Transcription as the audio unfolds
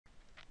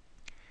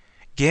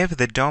Give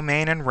the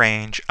domain and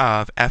range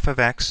of f of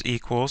x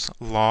equals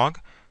log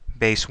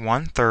base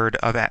 1/3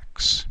 of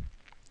x.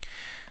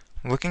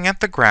 Looking at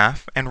the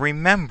graph and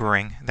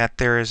remembering that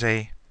there is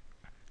a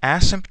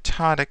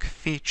asymptotic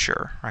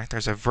feature, right?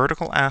 There's a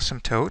vertical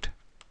asymptote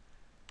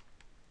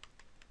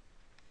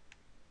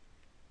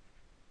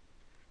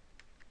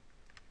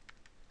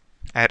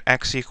at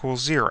x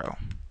equals 0.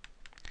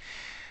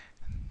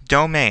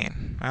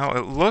 Domain. Well,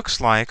 it looks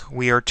like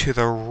we are to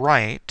the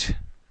right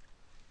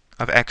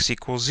of x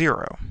equals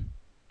 0.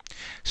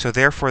 So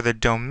therefore the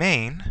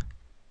domain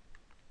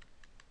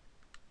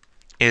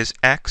is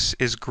x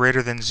is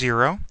greater than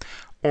 0,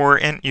 or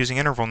using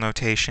interval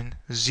notation,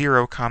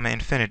 0,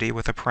 infinity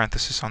with a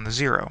parenthesis on the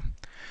 0.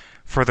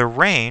 For the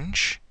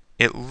range,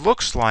 it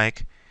looks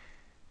like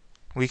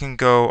we can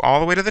go all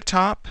the way to the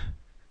top,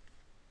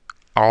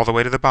 all the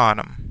way to the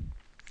bottom.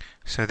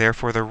 So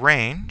therefore the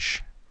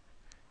range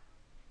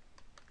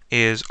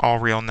is all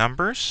real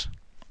numbers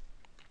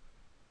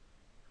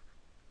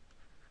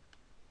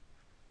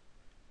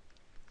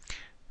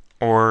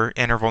or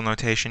interval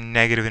notation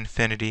negative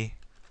infinity,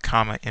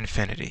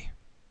 infinity.